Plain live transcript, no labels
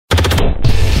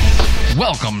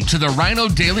Welcome to the Rhino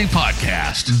Daily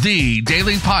Podcast, the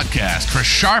daily podcast for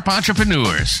sharp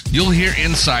entrepreneurs. You'll hear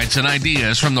insights and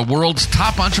ideas from the world's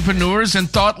top entrepreneurs and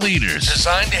thought leaders,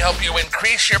 designed to help you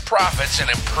increase your profits and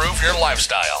improve your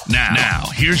lifestyle. Now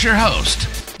here's your host,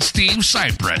 Steve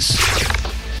Cypress.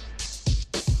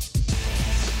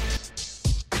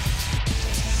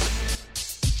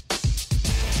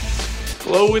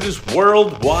 Hello, it is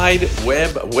World Wide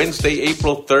Web, Wednesday,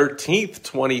 April 13th,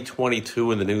 2022,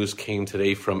 and the news came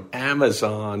today from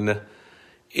Amazon.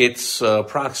 It's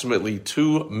approximately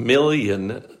 2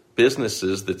 million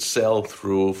businesses that sell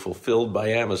through Fulfilled by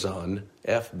Amazon,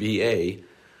 FBA,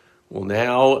 will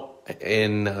now,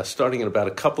 starting in about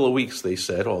a couple of weeks, they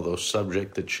said, although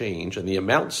subject to change, and the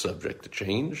amount subject to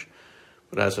change,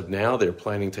 but as of now, they're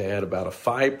planning to add about a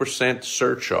 5%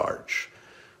 surcharge.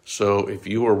 So if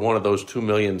you are one of those 2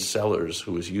 million sellers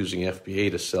who is using FBA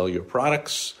to sell your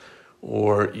products,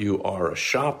 or you are a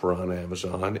shopper on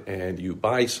Amazon and you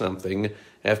buy something,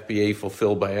 FBA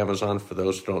Fulfilled by Amazon, for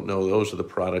those who don't know, those are the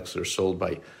products that are sold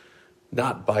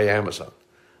not by Amazon,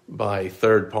 by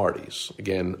third parties.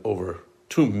 Again, over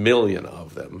 2 million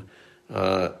of them.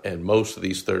 And most of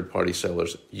these third-party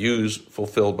sellers use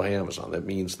Fulfilled by Amazon. That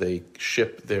means they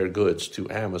ship their goods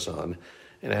to Amazon,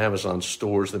 and Amazon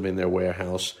stores them in their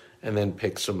warehouse and then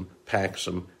picks them, packs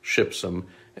them, ships them,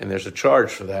 and there's a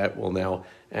charge for that. Well, now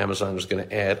Amazon is going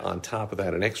to add on top of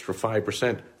that an extra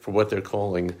 5% for what they're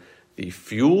calling the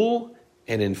fuel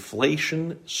and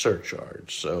inflation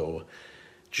surcharge. So,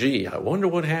 I wonder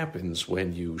what happens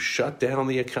when you shut down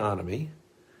the economy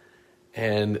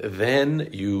and then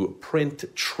you print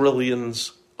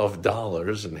trillions of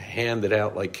dollars and hand it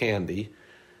out like candy,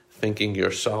 thinking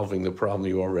you're solving the problem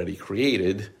you already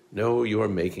created. No, you're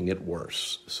making it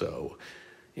worse. So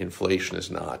inflation is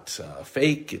not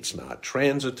fake. It's not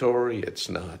transitory. It's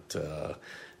not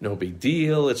no big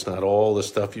deal. It's not all the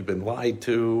stuff you've been lied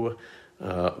to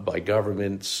by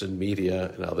governments and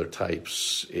media and other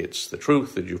types. It's the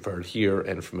truth that you've heard here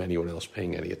and from anyone else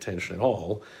paying any attention at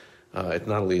all. It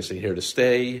not only is it here to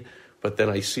stay, but then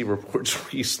I see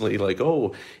reports recently like,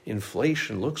 oh,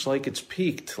 inflation looks like it's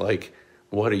peaked. Like,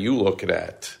 what are you looking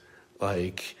at?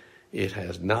 Like, it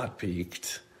has not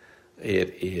peaked.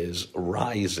 It is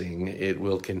rising. It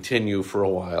will continue for a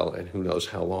while, and who knows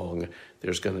how long.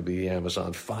 There's going to be the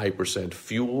Amazon 5%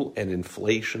 fuel and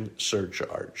inflation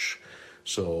surcharge.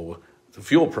 So the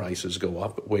fuel prices go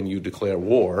up when you declare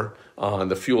war on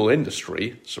the fuel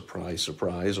industry. Surprise,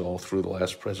 surprise, all through the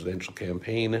last presidential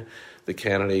campaign. The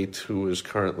candidate who is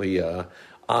currently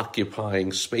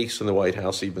occupying space in the White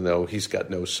House, even though he's got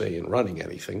no say in running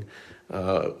anything,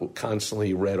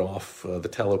 constantly read off the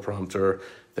teleprompter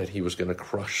that he was going to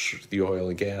crush the oil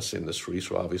and gas industry.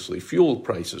 So obviously fuel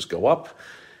prices go up,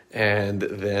 and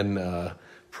then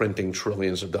printing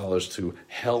trillions of dollars to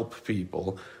help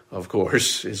people, of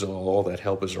course, is all that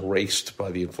help is erased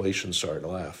by the inflation. Sorry to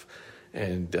laugh.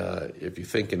 And if you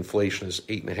think inflation is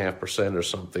 8.5% or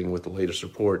something with the latest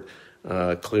report,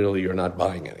 clearly you're not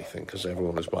buying anything, because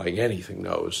everyone who's buying anything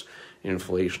knows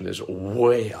inflation is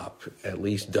way up, at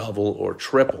least double or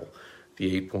triple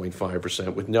the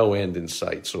 8.5% with no end in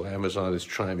sight. So Amazon is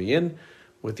chiming in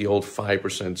with the old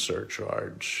 5%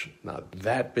 surcharge. Not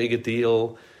that big a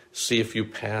deal. See if you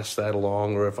pass that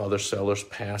along or if other sellers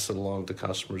pass it along to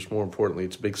customers. More importantly,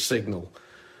 it's a big signal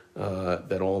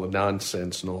that all the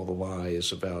nonsense and all the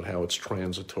lies about how it's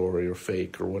transitory or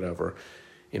fake or whatever,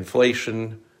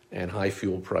 inflation and high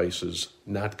fuel prices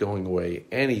not going away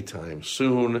anytime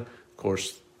soon. Of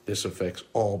course, this affects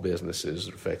all businesses.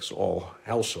 It affects all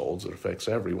households. It affects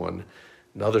everyone.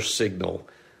 Another signal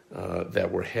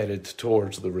that we're headed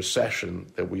towards the recession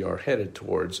that we are headed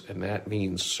towards, and that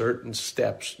means certain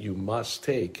steps you must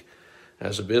take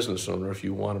as a business owner if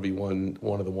you want to be one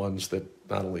of the ones that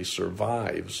not only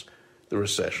survives the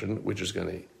recession, which is going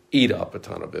to eat up a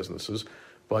ton of businesses,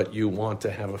 but you want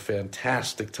to have a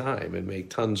fantastic time and make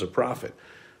tons of profit,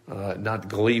 not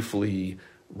gleefully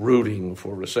rooting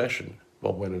for recession.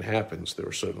 But when it happens, there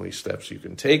are certainly steps you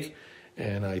can take.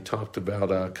 And I talked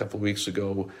about a couple of weeks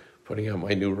ago putting out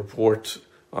my new report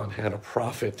on how to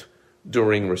profit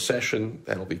during recession.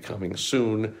 That'll be coming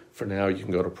soon. For now, you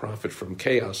can go to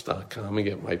profitfromchaos.com and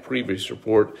get my previous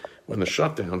report when the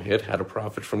shutdown hit, how to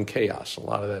profit from chaos. A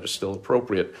lot of that is still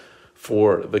appropriate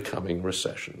for the coming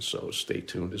recession. So stay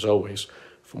tuned, as always,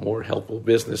 for more helpful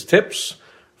business tips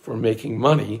for making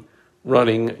money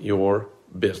running your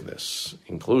business,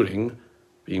 including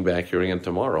being back here again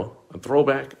tomorrow on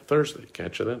Throwback Thursday.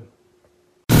 Catch you then.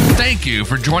 Thank you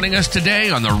for joining us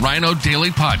today on the Rhino Daily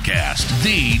Podcast,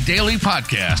 the daily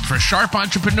podcast for sharp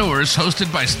entrepreneurs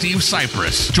hosted by Steve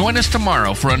Cypress. Join us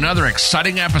tomorrow for another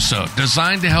exciting episode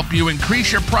designed to help you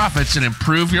increase your profits and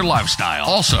improve your lifestyle.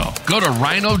 Also, go to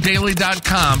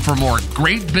rhinodaily.com for more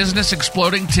great business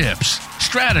exploding tips,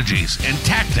 strategies, and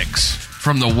tactics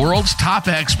from the world's top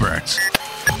experts.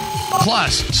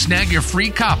 Plus, snag your free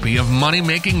copy of Money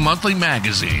Making Monthly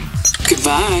magazine.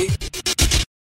 Goodbye.